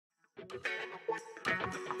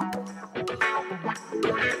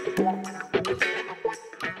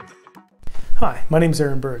Hi, my name is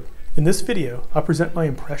Aaron Berg. In this video, I'll present my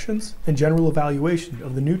impressions and general evaluation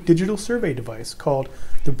of the new digital survey device called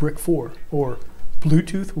the BRIC4, or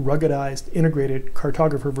Bluetooth Ruggedized Integrated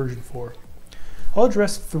Cartographer version 4. I'll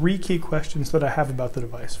address three key questions that I have about the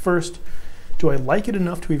device. First, do I like it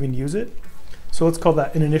enough to even use it? So let's call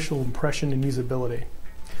that an initial impression and usability.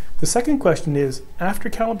 The second question is, after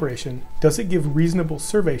calibration, does it give reasonable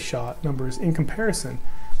survey shot numbers in comparison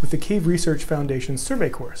with the Cave Research Foundation's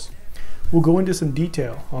survey course? We'll go into some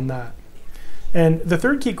detail on that. And the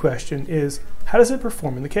third key question is, how does it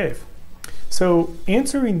perform in the cave? So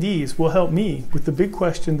answering these will help me with the big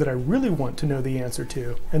question that I really want to know the answer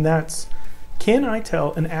to, and that's, can I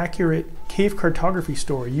tell an accurate cave cartography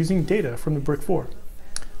story using data from the BRIC4?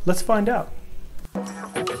 Let's find out.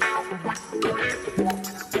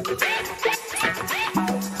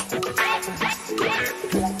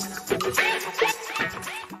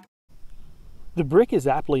 The brick is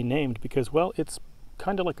aptly named because, well, it's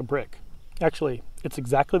kind of like a brick. Actually, it's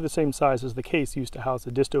exactly the same size as the case used to house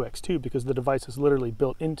the Disto X2 because the device is literally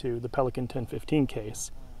built into the Pelican 1015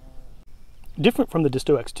 case. Different from the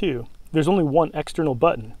Disto X2, there's only one external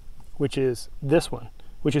button, which is this one,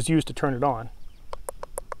 which is used to turn it on,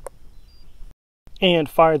 and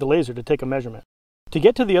fire the laser to take a measurement. To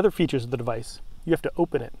get to the other features of the device, you have to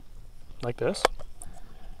open it like this,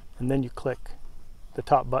 and then you click the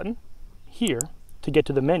top button here to get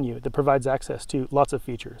to the menu that provides access to lots of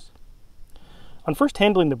features. On first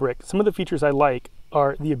handling the brick, some of the features I like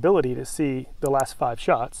are the ability to see the last 5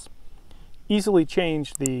 shots, easily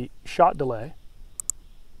change the shot delay,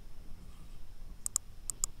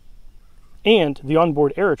 and the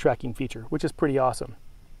onboard error tracking feature, which is pretty awesome.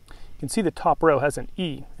 You can see the top row has an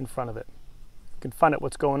E in front of it. You can find out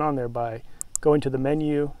what's going on there by going to the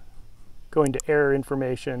menu, going to error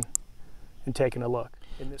information, and taking a look.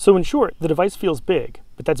 So in short, the device feels big,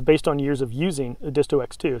 but that's based on years of using a Disto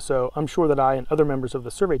X2, so I'm sure that I and other members of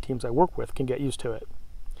the survey teams I work with can get used to it.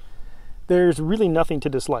 There's really nothing to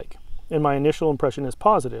dislike, and my initial impression is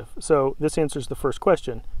positive, so this answers the first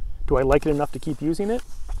question. Do I like it enough to keep using it?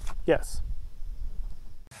 Yes.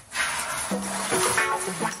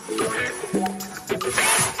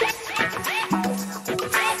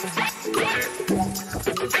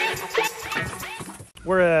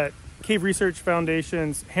 We're at Cave Research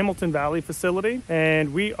Foundation's Hamilton Valley facility,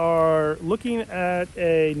 and we are looking at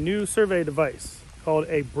a new survey device called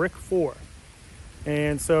a BRIC4.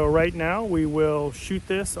 And so right now we will shoot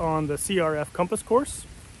this on the CRF compass course,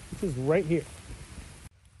 which is right here.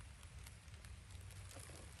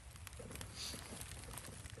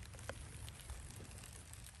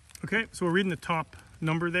 Okay, so we're reading the top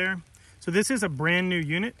number there. So this is a brand new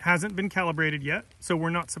unit, hasn't been calibrated yet, so we're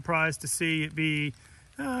not surprised to see it be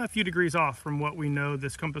a few degrees off from what we know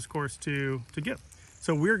this compass course to give.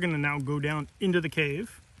 So we're going to now go down into the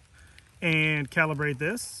cave and calibrate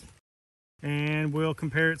this, and we'll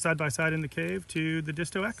compare it side by side in the cave to the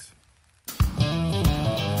Disto X.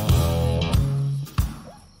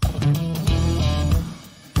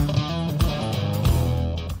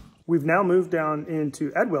 We've now moved down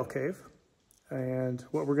into Edwell Cave, and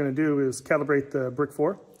what we're going to do is calibrate the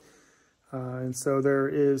BRIC4. And so there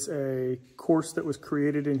is a course that was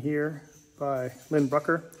created in here by Lynn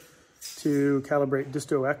Brucker to calibrate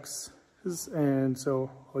Disto X's, and so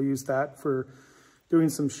I'll use that for doing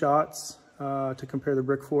some shots to compare the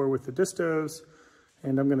BRIC4 with the Distos,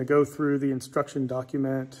 and I'm going to go through the instruction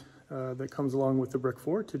document that comes along with the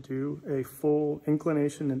BRIC4 to do a full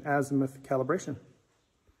inclination and azimuth calibration.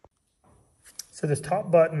 So this top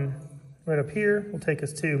button right up here will take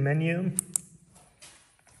us to menu.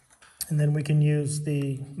 And then we can use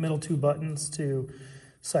the middle 2 buttons to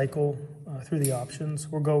cycle through the options.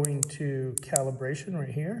 We're going to calibration right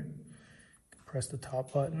here. Press the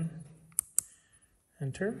top button,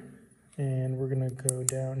 enter, and we're going to go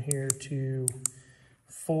down here to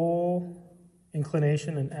full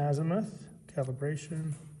inclination and azimuth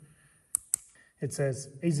calibration. It says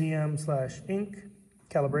AZM/Inc.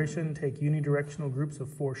 Calibration, take unidirectional groups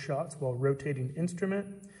of 4 shots while rotating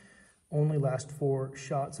instrument. Only last 4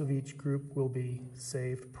 shots of each group will be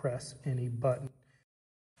saved. Press any button.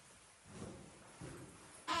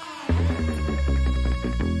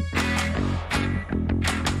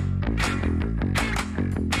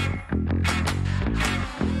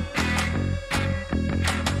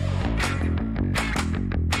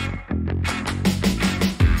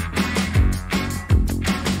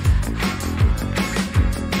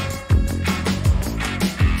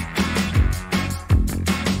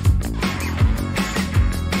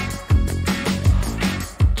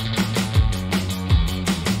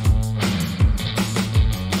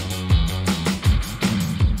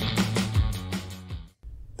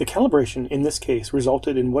 calibration in this case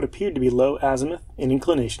resulted in what appeared to be low azimuth and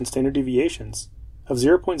inclination standard deviations of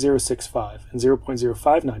 0.065 and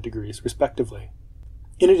 0.059 degrees respectively,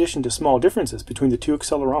 in addition to small differences between the two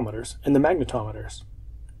accelerometers and the magnetometers.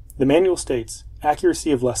 The manual states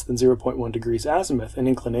accuracy of less than 0.1 degrees azimuth and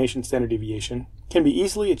inclination standard deviation can be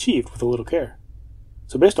easily achieved with a little care.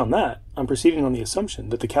 So based on that, I'm proceeding on the assumption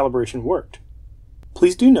that the calibration worked.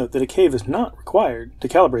 Please do note that a cave is not required to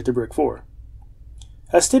calibrate the BRIC4.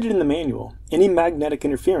 As stated in the manual, any magnetic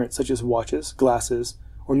interference such as watches, glasses,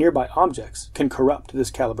 or nearby objects can corrupt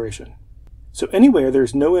this calibration. So anywhere there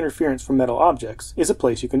is no interference from metal objects is a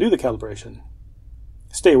place you can do the calibration.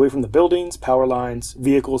 Stay away from the buildings, power lines,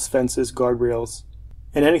 vehicles, fences, guardrails,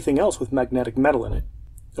 and anything else with magnetic metal in it.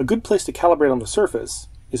 A good place to calibrate on the surface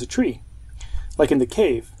is a tree. Like in the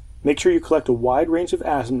cave, make sure you collect a wide range of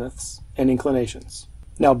azimuths and inclinations.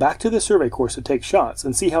 Now back to the survey course to take shots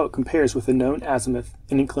and see how it compares with the known azimuth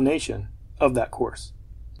and inclination of that course.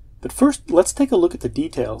 But first, let's take a look at the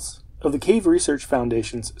details of the Cave Research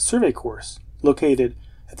Foundation's survey course located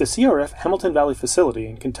at the CRF Hamilton Valley facility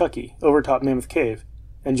in Kentucky over top Mammoth Cave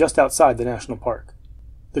and just outside the national park.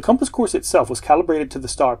 The compass course itself was calibrated to the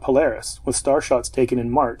star Polaris with star shots taken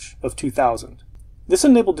in March of 2000. This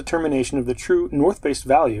enabled determination of the true north-based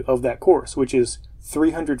value of that course, which is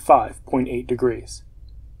 305.8 degrees.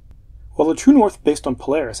 While the true north based on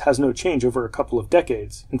Polaris has no change over a couple of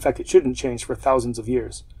decades, in fact it shouldn't change for thousands of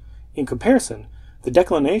years, in comparison, the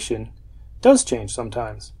declination does change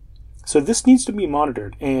sometimes. So this needs to be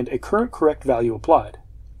monitored and a current correct value applied.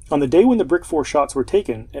 On the day when the BRIC4 shots were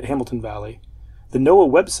taken at Hamilton Valley, the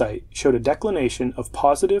NOAA website showed a declination of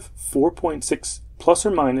positive 4.6 plus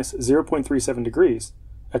or minus 0.37 degrees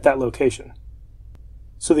at that location.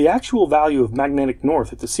 So the actual value of magnetic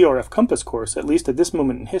north at the CRF compass course, at least at this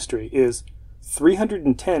moment in history, is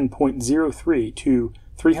 310.03 to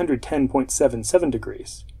 310.77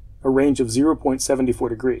 degrees, a range of 0.74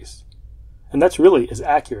 degrees. And that's really as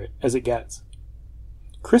accurate as it gets.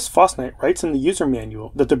 Chris Fosnight writes in the user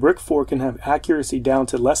manual that the BRIC4 can have accuracy down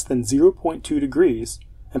to less than 0.2 degrees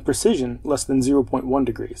and precision less than 0.1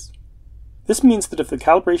 degrees. This means that if the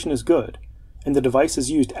calibration is good and the device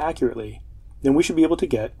is used accurately, then we should be able to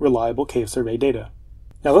get reliable cave survey data.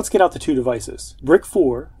 Now let's get out the two devices,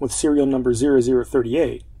 BRIC4 with serial number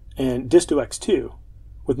 0038 and Disto-X2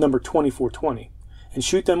 with number 2420, and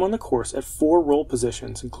shoot them on the course at 4 roll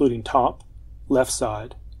positions including top, left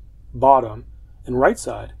side, bottom, and right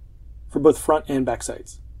side for both front and back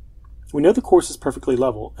sights. We know the course is perfectly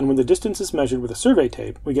level, and when the distance is measured with a survey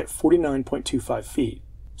tape, we get 49.25 feet.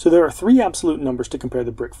 So there are 3 absolute numbers to compare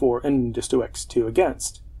the BRIC4 and Disto-X2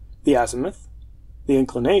 against: the azimuth, the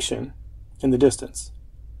inclination, and the distance.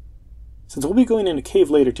 Since we'll be going in a cave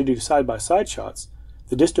later to do side-by-side shots,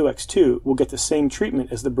 the Disto-X2 will get the same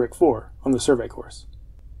treatment as the BRIC4 on the survey course.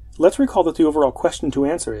 Let's recall that the overall question to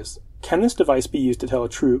answer is, can this device be used to tell a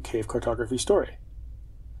true cave cartography story?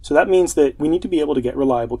 So that means that we need to be able to get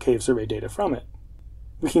reliable cave survey data from it.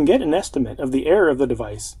 We can get an estimate of the error of the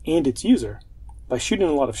device and its user by shooting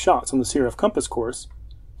a lot of shots on the CRF compass course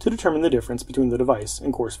to determine the difference between the device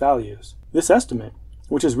and course values. This estimate,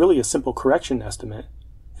 which is really a simple correction estimate,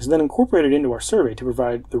 is then incorporated into our survey to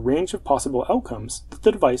provide the range of possible outcomes that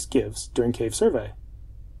the device gives during cave survey.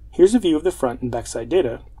 Here's a view of the front and backside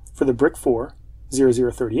data for the BRIC4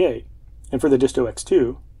 0038 and for the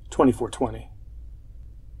Disto-X2 2420.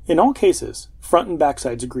 In all cases, front and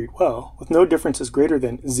backsides agreed well, with no differences greater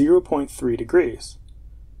than 0.3 degrees.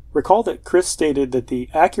 Recall that Chris stated that the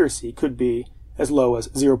accuracy could be as low as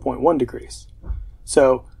 0.1 degrees.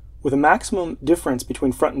 So, with a maximum difference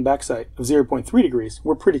between front and backside of 0.3 degrees,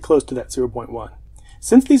 we're pretty close to that 0.1.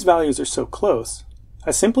 Since these values are so close,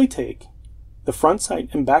 I simply take the front sight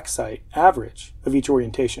and back sight average of each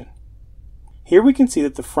orientation. Here we can see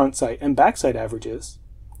that the front sight and back sight averages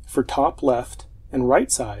for top, left, and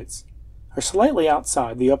right sides are slightly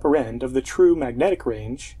outside the upper end of the true magnetic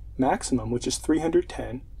range maximum, which is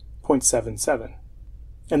 310.77.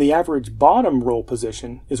 And the average bottom roll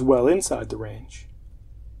position is well inside the range.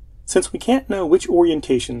 Since we can't know which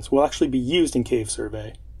orientations will actually be used in cave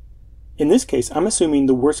survey, in this case I'm assuming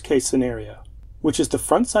the worst case scenario, which is the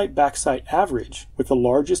front sight back sight average with the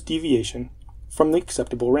largest deviation from the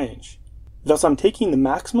acceptable range. Thus I'm taking the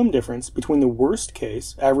maximum difference between the worst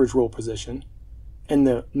case average roll position and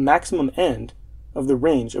the maximum end of the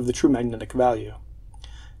range of the true magnetic value.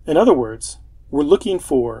 In other words, we're looking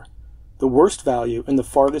for the worst value in the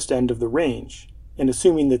farthest end of the range and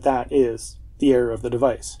assuming that that is the error of the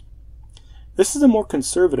device. This is a more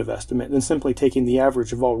conservative estimate than simply taking the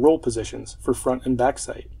average of all roll positions for front and back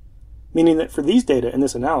sight. meaning that for these data in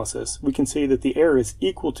this analysis, we can say that the error is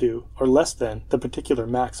equal to or less than the particular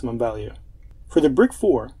maximum value. For the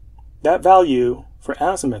BRIC4, that value for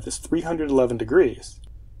azimuth is 311 degrees,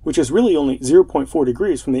 which is really only 0.4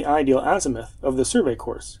 degrees from the ideal azimuth of the survey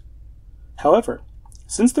course. However,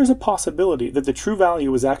 since there's a possibility that the true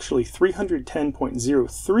value is actually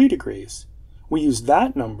 310.03 degrees, we use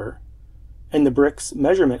that number and the BRIC's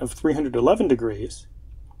measurement of 311 degrees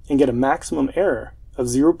and get a maximum error of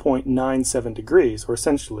 0.97 degrees, or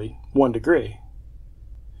essentially 1 degree.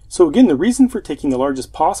 So again, the reason for taking the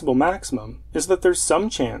largest possible maximum is that there's some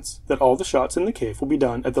chance that all the shots in the cave will be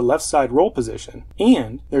done at the left side roll position,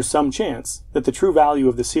 and there's some chance that the true value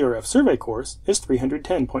of the CRF survey course is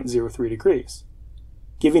 310.03 degrees,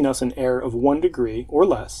 giving us an error of 1 degree or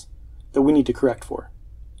less that we need to correct for.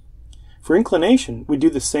 For inclination, we do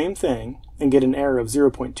the same thing and get an error of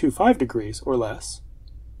 0.25 degrees or less.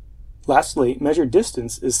 Lastly, measured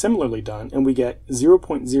distance is similarly done, and we get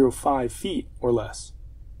 0.05 feet or less.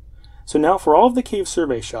 So now for all of the cave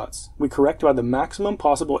survey shots, we correct by the maximum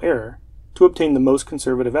possible error to obtain the most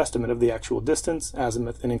conservative estimate of the actual distance,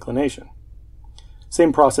 azimuth, and inclination.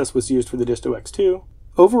 Same process was used for the Disto X2.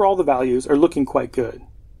 Overall, the values are looking quite good.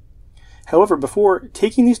 However, before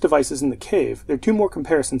taking these devices in the cave, there are two more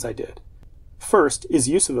comparisons I did. First is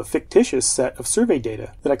use of a fictitious set of survey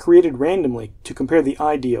data that I created randomly to compare the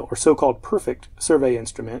ideal, or so-called perfect, survey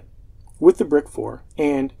instrument with the BRIC4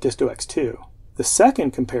 and Disto X2. The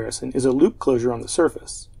second comparison is a loop closure on the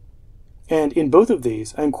surface. And in both of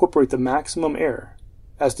these, I incorporate the maximum error,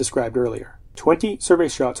 as described earlier. 20 survey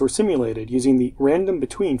shots were simulated using the random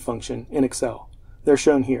between function in Excel. They're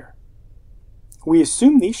shown here. We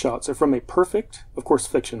assume these shots are from a perfect, of course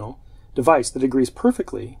fictional, device that agrees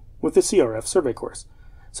perfectly with the CRF survey course.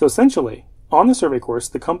 So essentially, on the survey course,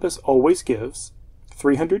 the compass always gives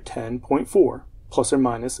 310.4 plus or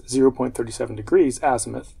minus 0.37 degrees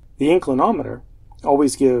azimuth. The inclinometer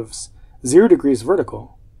always gives 0 degrees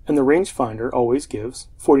vertical, and the rangefinder always gives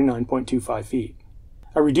 49.25 feet.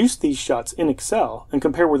 I reduced these shots in Excel and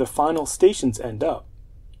compare where the final stations end up.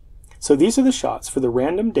 So these are the shots for the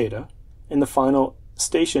random data and the final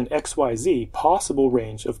station XYZ possible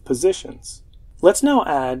range of positions. Let's now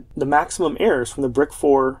add the maximum errors from the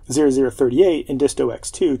BRIC4 0038 and Disto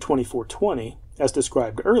X2 2420 as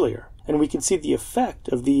described earlier, and we can see the effect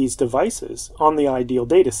of these devices on the ideal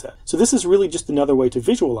dataset. So this is really just another way to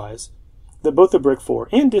visualize that both the BRIC4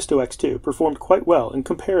 and Disto X2 performed quite well in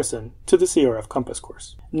comparison to the CRF compass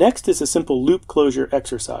course. Next is a simple loop closure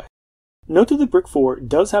exercise. Note that the BRIC4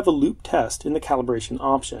 does have a loop test in the calibration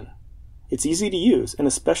option. It's easy to use and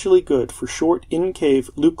especially good for short in-cave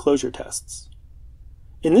loop closure tests.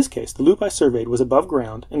 In this case, the loop I surveyed was above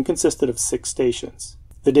ground and consisted of 6 stations.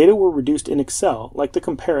 The data were reduced in Excel like the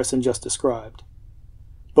comparison just described.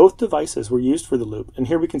 Both devices were used for the loop, and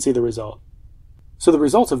here we can see the result. So the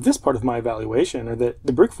results of this part of my evaluation are that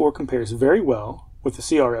the BRIC4 compares very well with the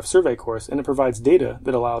CRF survey course, and it provides data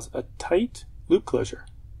that allows a tight loop closure.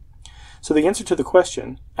 So the answer to the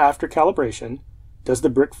question, after calibration, does the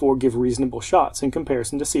BRIC4 give reasonable shots in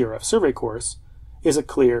comparison to CRF survey course, is a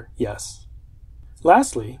clear yes.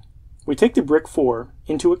 Lastly, we take the BRIC4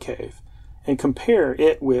 into a cave and compare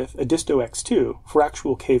it with a Disto X2 for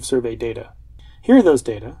actual cave survey data. Here are those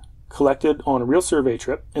data, collected on a real survey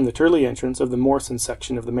trip in the Turley entrance of the Morrison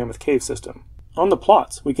section of the Mammoth Cave system. On the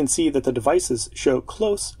plots, we can see that the devices show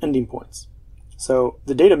close ending points, so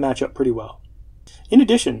the data match up pretty well. In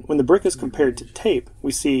addition, when the BRIC is compared to tape,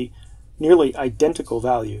 we see nearly identical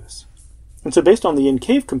values. And so based on the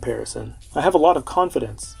in-cave comparison, I have a lot of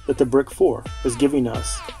confidence that the BRIC4 is giving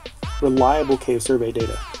us reliable cave survey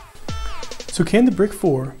data. So can the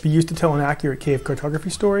BRIC4 be used to tell an accurate cave cartography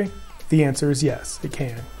story? The answer is yes, it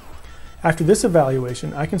can. After this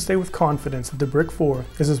evaluation, I can say with confidence that the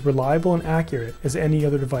BRIC4 is as reliable and accurate as any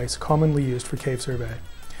other device commonly used for cave survey.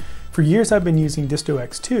 For years I've been using Disto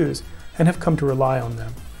X2s and have come to rely on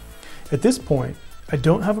them. At this point, I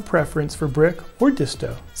don't have a preference for BRIC or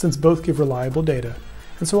Disto since both give reliable data,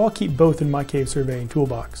 and so I'll keep both in my cave surveying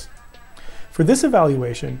toolbox. For this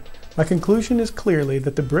evaluation, my conclusion is clearly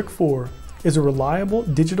that the BRIC4 is a reliable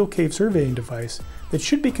digital cave surveying device that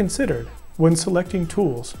should be considered when selecting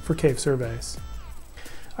tools for cave surveys.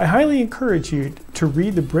 I highly encourage you to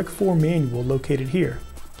read the BRIC4 manual located here.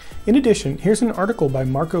 In addition, here's an article by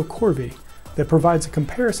Marco Corvi that provides a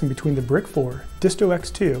comparison between the BRIC4, Disto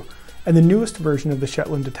X2, and the newest version of the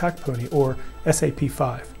Shetland Attack Pony, or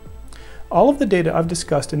SAP5. All of the data I've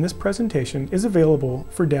discussed in this presentation is available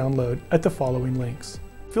for download at the following links.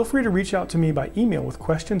 Feel free to reach out to me by email with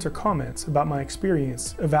questions or comments about my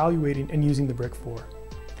experience evaluating and using the BRIC4.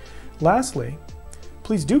 Lastly,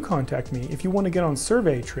 Please do contact me if you want to get on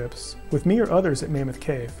survey trips with me or others at Mammoth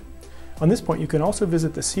Cave. On this point, you can also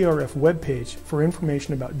visit the CRF webpage for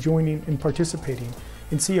information about joining and participating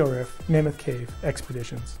in CRF Mammoth Cave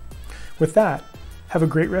expeditions. With that, have a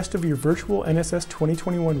great rest of your virtual NSS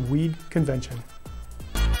 2021 WEED convention.